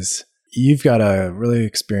is you've got a really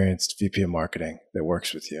experienced VP of marketing that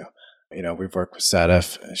works with you. We've worked with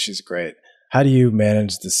Sadaf. She's great. How do you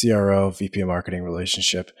manage the CRO VP of marketing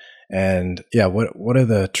relationship? And what are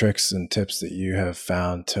the tricks and tips that you have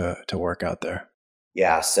found to work out there?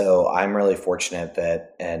 Yeah, so I'm really fortunate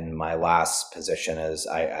that in my last position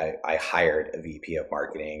I hired a VP of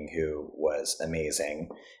marketing who was amazing.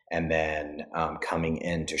 And then coming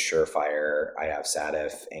into Surefire, I have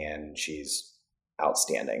Sadaf and she's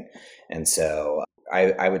outstanding. And so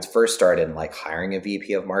I would first start in hiring a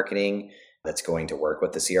VP of marketing that's going to work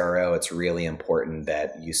with the CRO. It's really important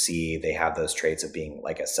that you see they have those traits of being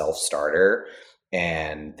like a self-starter.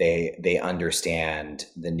 And they understand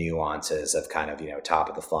the nuances of kind of, top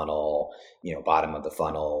of the funnel, bottom of the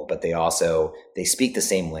funnel, but they speak the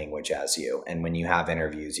same language as you. And when you have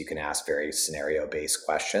interviews, you can ask very scenario-based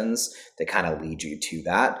questions that kind of lead you to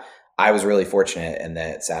that. I was really fortunate in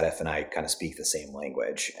that Sadaf and I kind of speak the same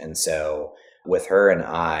language. And so with her and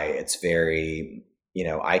it's very,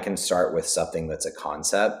 I can start with something that's a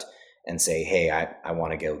concept and say, hey, I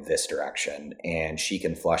want to go this direction. And she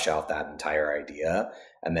can flush out that entire idea.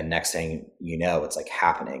 And then next thing you know, it's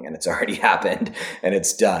happening and it's already happened and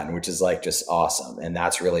it's done, which is just awesome. And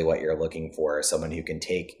that's really what you're looking for. Someone who can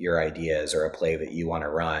take your ideas or a play that you want to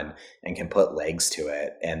run and can put legs to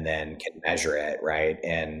it and then can measure it, right?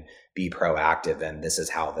 And be proactive. And this is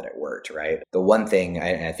how that it worked, right? The one thing,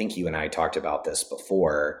 and I think you and I talked about this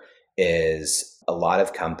before, is a lot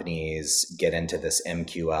of companies get into this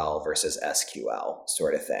MQL versus SQL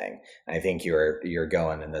sort of thing. And I think you're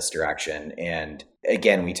going in this direction. And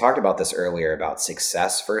again, we talked about this earlier about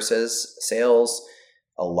success versus sales.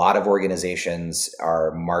 A lot of organizations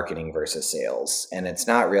are marketing versus sales. And it's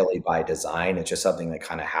not really by design. It's just something that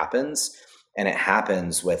kind of happens. And it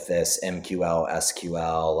happens with this MQL,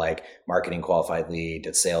 SQL, like marketing qualified lead,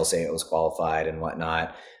 did sales say it was qualified and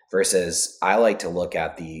whatnot. Versus I like to look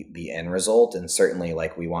at the end result, and certainly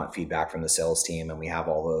we want feedback from the sales team and we have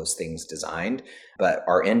all those things designed, but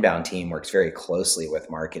our inbound team works very closely with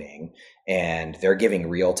marketing and they're giving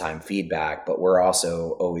real-time feedback, but we're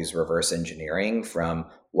also always reverse engineering from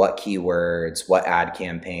what keywords, what ad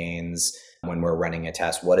campaigns, when we're running a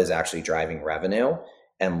test, what is actually driving revenue,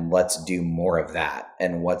 and let's do more of that.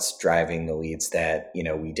 And what's driving the leads that,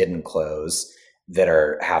 we didn't close, that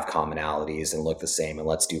have commonalities and look the same, and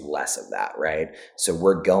let's do less of that, right? So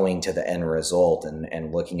we're going to the end result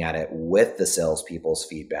and looking at it with the salespeople's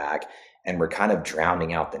feedback, and we're kind of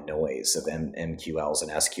drowning out the noise of MQLs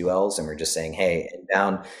and SQLs, and we're just saying, hey,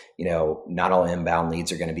 inbound, not all inbound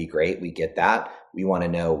leads are going to be great. We get that. We want to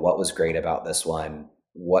know what was great about this one,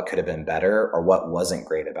 what could have been better, or what wasn't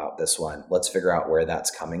great about this one. Let's figure out where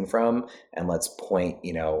that's coming from, and let's point,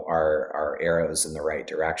 our arrows in the right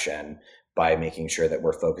direction by making sure that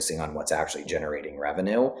we're focusing on what's actually generating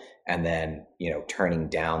revenue, and then, turning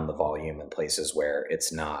down the volume in places where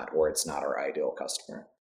it's not, or it's not our ideal customer.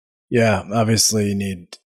 Yeah, obviously you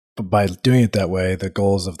need, by doing it that way, the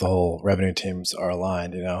goals of the whole revenue teams are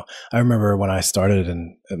aligned. I remember when I started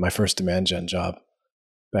in my first demand gen job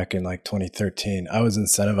back in like 2013, I was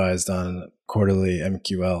incentivized on quarterly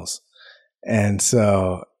MQLs. And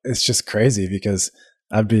so it's just crazy because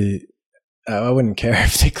I wouldn't care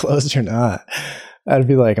if they closed or not. I'd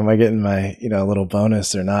be like, am I getting my, little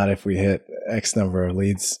bonus or not if we hit X number of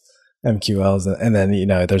leads, MQLs? And then,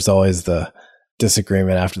 there's always the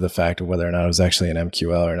disagreement after the fact of whether or not it was actually an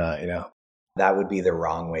MQL or not, That would be the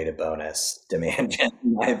wrong way to bonus demand gen,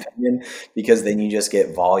 in my opinion, because then you just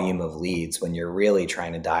get volume of leads when you're really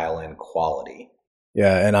trying to dial in quality.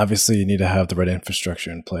 Yeah, and obviously you need to have the right infrastructure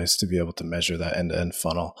in place to be able to measure that end-to-end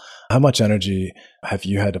funnel. How much energy have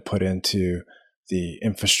you had to put into the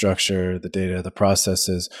infrastructure, the data, the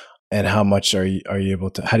processes, and how much are you able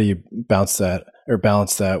to? How do you balance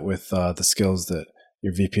that with the skills that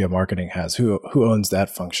your VP of marketing has? Who owns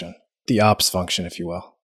that function, the ops function, if you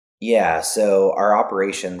will? Yeah, so our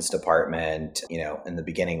operations department, in the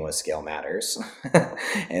beginning was Scale Matters.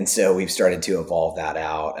 And so we've started to evolve that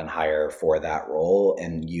out and hire for that role,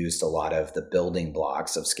 and used a lot of the building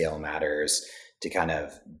blocks of Scale Matters to kind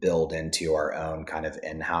of build into our own kind of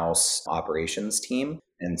in-house operations team.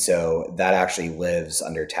 And so that actually lives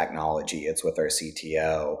under technology. It's with our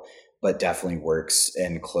CTO, but definitely works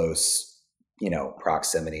in close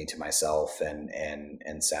proximity to myself and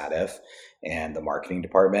Sadif and the marketing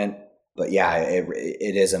department. But yeah,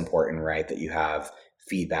 it is important, right, that you have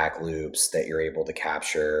feedback loops, that you're able to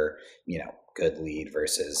capture, good lead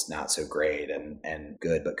versus not so great, and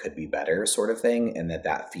good but could be better sort of thing. And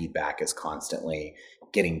that feedback is constantly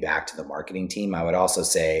getting back to the marketing team. I would also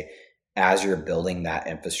say, as you're building that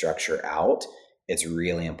infrastructure out, it's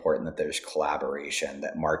really important that there's collaboration,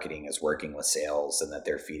 that marketing is working with sales, and that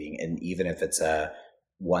they're feeding. And even if it's a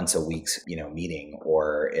once a week, meeting,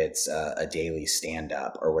 or it's a daily stand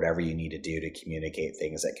up, or whatever you need to do to communicate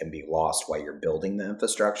things that can be lost while you're building the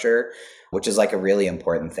infrastructure, which is like a really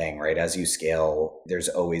important thing, right? As you scale, there's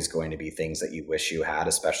always going to be things that you wish you had,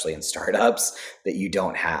 especially in startups, that you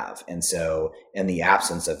don't have. And so in the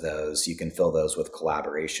absence of those, you can fill those with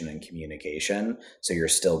collaboration and communication. So you're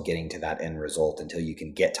still getting to that end result until you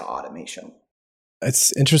can get to automation.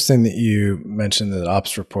 It's interesting that you mentioned that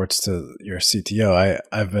ops reports to your CTO.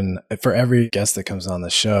 I've been, for every guest that comes on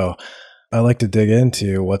the show, I like to dig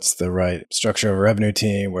into what's the right structure of a revenue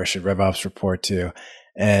team, where should RevOps report to.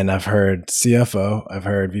 And I've heard CFO, I've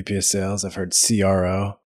heard VP of sales, I've heard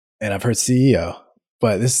CRO, and I've heard CEO.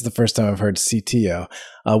 But this is the first time I've heard CTO.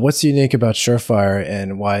 What's unique about Surefire,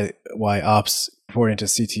 and why ops reporting to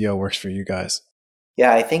CTO works for you guys?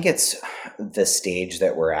 Yeah, I think it's the stage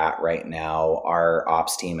that we're at right now. Our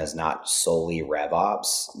ops team is not solely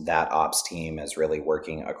RevOps. That ops team is really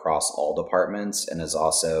working across all departments and is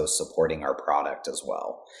also supporting our product as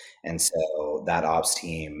well. And so that ops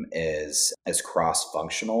team is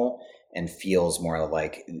cross-functional and feels more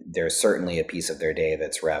like there's certainly a piece of their day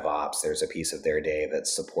that's RevOps. There's a piece of their day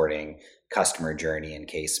that's supporting customer journey and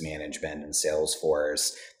case management and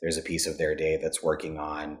Salesforce. There's a piece of their day that's working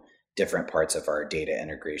on different parts of our data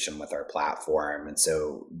integration with our platform. And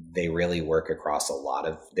so they really work across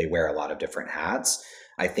they wear a lot of different hats.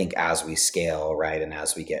 I think as we scale, right, and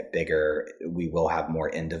as we get bigger, we will have more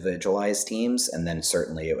individualized teams. And then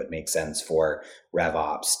certainly it would make sense for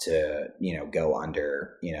RevOps to, go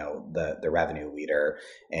under, the revenue leader.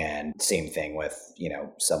 And same thing with,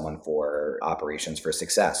 someone for operations for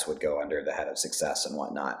success would go under the head of success and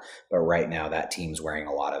whatnot. But right now that team's wearing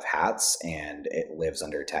a lot of hats, and it lives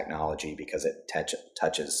under technology because it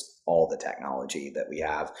touches all the technology that we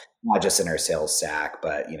have, not just in our sales stack,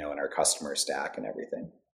 but, in our customer stack and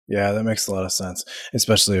everything. Yeah, that makes a lot of sense,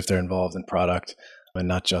 especially if they're involved in product and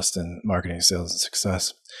not just in marketing, sales, and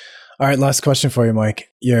success. All right, last question for you, Mike.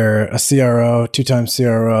 You're a CRO, 2-time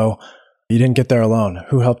CRO. You didn't get there alone.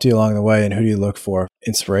 Who helped you along the way, and who do you look for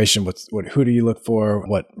inspiration? Who do you look for?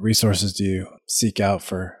 What resources do you seek out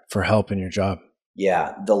for help in your job?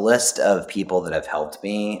 Yeah, the list of people that have helped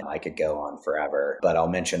me, I could go on forever, but I'll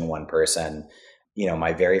mention one person.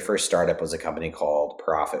 my very first startup was a company called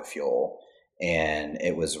Profit Fuel, and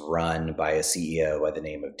it was run by a CEO by the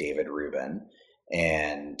name of David Rubin.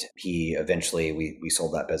 And he eventually, we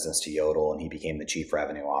sold that business to Yodel, and he became the chief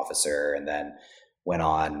revenue officer, and then went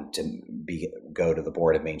on to go to the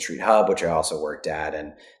board of Main Street Hub, which I also worked at.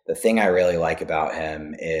 And the thing I really like about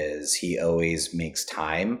him is he always makes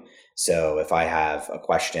time. So if I have a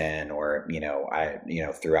question, or,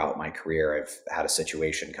 throughout my career, I've had a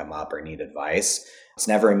situation come up or need advice, it's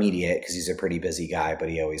never immediate because he's a pretty busy guy, but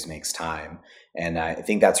he always makes time. And I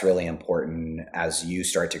think that's really important as you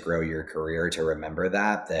start to grow your career, to remember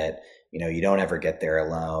that, you don't ever get there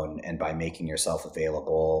alone. And by making yourself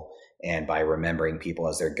available and by remembering people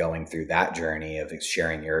as they're going through that journey of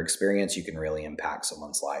sharing your experience, you can really impact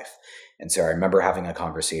someone's life. And so I remember having a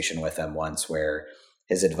conversation with him once where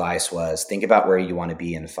his advice was, think about where you want to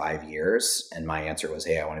be in 5 years. And my answer was,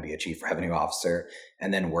 hey, I want to be a chief revenue officer.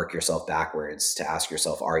 And then work yourself backwards to ask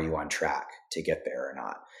yourself, are you on track to get there or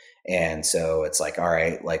not? And so it's like, all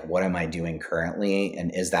right, like, what am I doing currently?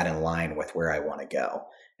 And is that in line with where I want to go?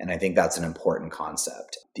 And I think that's an important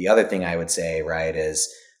concept. The other thing I would say, right,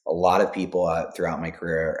 is a lot of people throughout my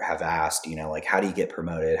career have asked, how do you get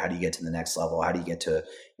promoted? How do you get to the next level? How do you get to,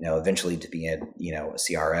 eventually to be a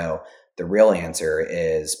CRO? The real answer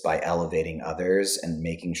is by elevating others and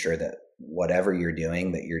making sure that whatever you're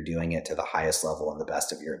doing, that you're doing it to the highest level and the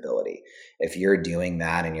best of your ability. If you're doing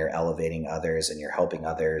that and you're elevating others and you're helping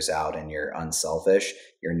others out and you're unselfish,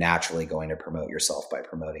 you're naturally going to promote yourself by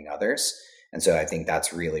promoting others. And so I think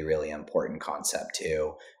that's really, really important concept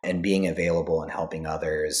too. And being available and helping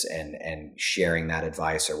others and sharing that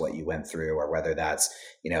advice or what you went through, or whether that's,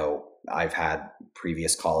 I've had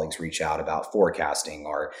previous colleagues reach out about forecasting,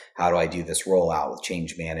 or how do I do this rollout with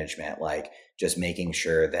change management, like just making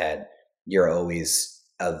sure that you're always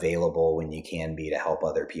available when you can be to help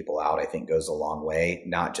other people out, I think goes a long way,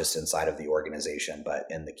 not just inside of the organization, but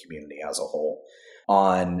in the community as a whole.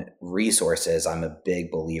 On resources, I'm a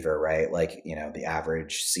big believer, right? Like, the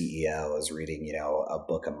average CEO is reading, a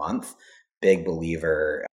book a month. Big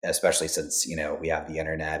believer, especially since, we have the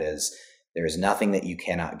internet, is there's nothing that you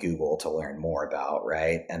cannot Google to learn more about,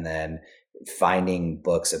 right? And then finding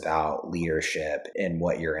books about leadership and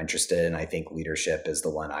what you're interested in. I think leadership is the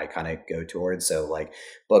one I kind of go towards. So like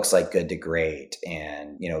books like Good to Great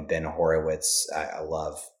and, Ben Horowitz, I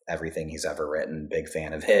love everything he's ever written, big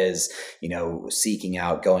fan of his, seeking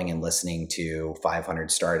out, going and listening to 500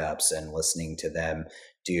 startups and listening to them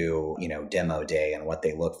do, demo day and what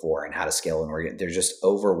they look for and how to scale an organ. There's just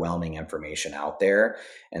overwhelming information out there.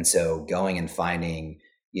 And so going and finding,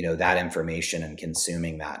 that information and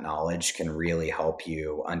consuming that knowledge can really help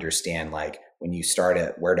you understand, like, when you start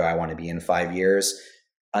at where do I want to be in 5 years,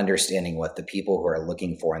 understanding what the people who are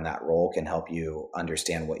looking for in that role can help you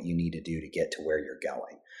understand what you need to do to get to where you're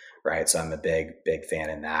going. Right. So I'm a big, big fan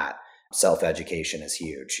in that. Self-education is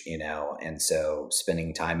huge, and so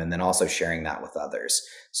spending time and then also sharing that with others.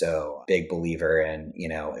 So big believer in,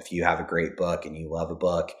 if you have a great book and you love a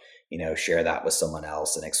book, share that with someone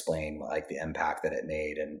else and explain like the impact that it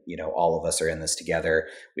made. And, all of us are in this together.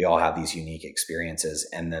 We all have these unique experiences.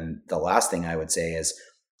 And then the last thing I would say is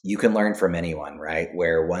you can learn from anyone, right?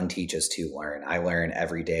 Where one teaches, two learn. I learn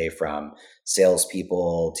every day from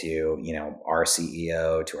salespeople to, our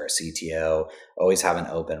CEO to our CTO. Always have an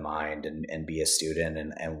open mind and be a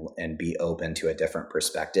student and be open to a different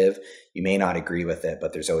perspective. You may not agree with it,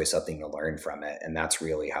 but there's always something to learn from it. And that's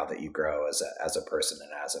really how that you grow as a person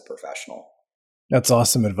and as a professional. That's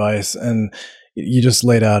awesome advice. And you just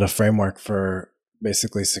laid out a framework for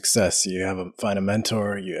basically success. You find a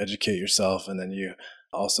mentor, you educate yourself, and then you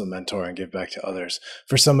also mentor and give back to others.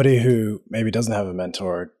 For somebody who maybe doesn't have a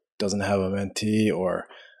mentor, doesn't have a mentee, or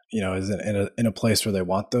is in a place where they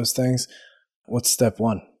want those things, what's step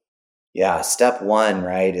one? Yeah, step one,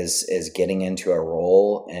 right, is getting into a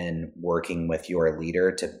role and working with your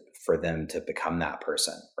leader for them to become that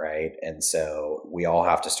person, right? And so we all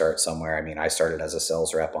have to start somewhere. I mean, I started as a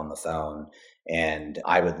sales rep on the phone, and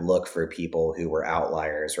I would look for people who were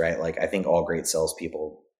outliers, right? Like, I think all great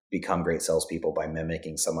salespeople become great salespeople by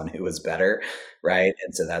mimicking someone who is better, right?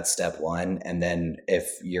 And so that's step one. And then if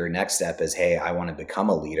your next step is, hey, I want to become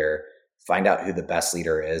a leader, find out who the best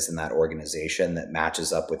leader is in that organization that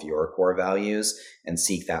matches up with your core values and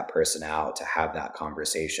seek that person out to have that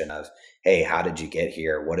conversation of, hey, how did you get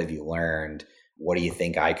here? What have you learned? What do you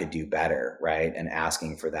think I could do better, right? And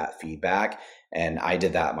asking for that feedback. And I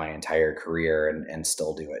did that my entire career and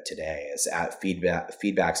still do it today. Is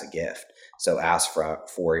feedback's a gift. So ask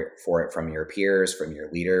for it from your peers, from your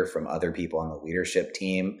leader, from other people on the leadership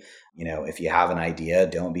team. If you have an idea,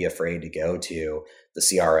 don't be afraid to go to the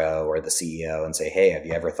CRO or the CEO and say, hey, have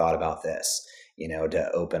you ever thought about this? To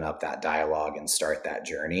open up that dialogue and start that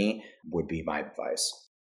journey would be my advice.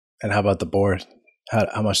 And how about the board?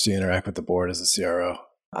 How much do you interact with the board as a CRO?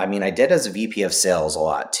 I mean, I did as a VP of sales a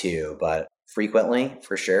lot too, but frequently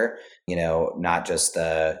for sure, not just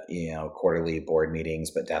the, quarterly board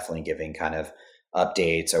meetings, but definitely giving kind of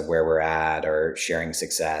updates of where we're at or sharing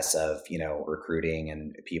success of, recruiting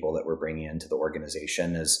and people that we're bringing into the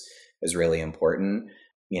organization is really important.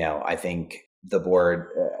 I think the board,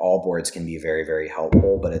 all boards can be very, very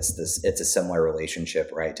helpful, but it's a similar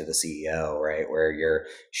relationship, right, to the CEO, right, where you're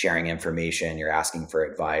sharing information, you're asking for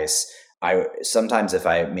advice. Sometimes if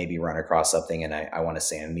I maybe run across something and I want to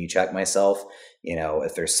sanity check myself,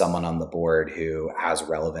 if there's someone on the board who has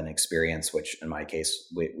relevant experience, which in my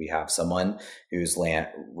case, we have someone who's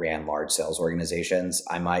ran large sales organizations,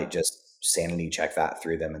 I might just sanity check that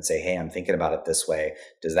through them and say, hey, I'm thinking about it this way.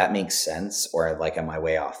 Does that make sense? Or am I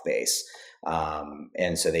way off base?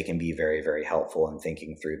 And so they can be very, very helpful in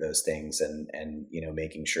thinking through those things and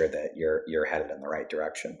making sure that you're headed in the right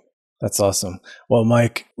direction. That's awesome. Well,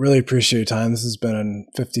 Mike, really appreciate your time. This has been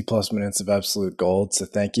 50 plus minutes of absolute gold. So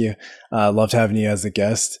thank you. Loved having you as a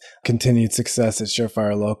guest. Continued success at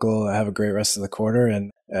Surefire Local. Have a great rest of the quarter, and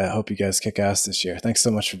I hope you guys kick ass this year. Thanks so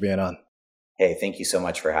much for being on. Hey, thank you so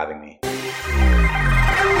much for having me.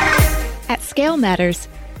 At Scale Matters,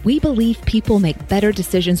 we believe people make better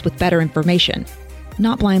decisions with better information,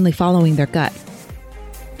 not blindly following their gut.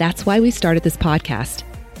 That's why we started this podcast.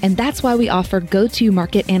 And that's why we offer go-to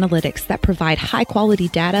market analytics that provide high-quality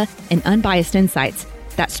data and unbiased insights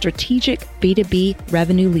that strategic B2B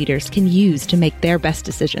revenue leaders can use to make their best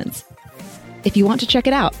decisions. If you want to check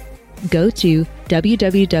it out, go to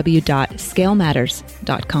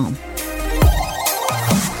www.scalematters.com.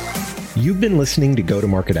 You've been listening to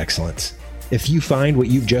Go-to-Market Excellence. If you find what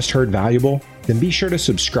you've just heard valuable, then be sure to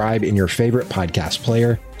subscribe in your favorite podcast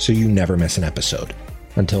player so you never miss an episode.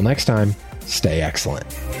 Until next time, stay excellent.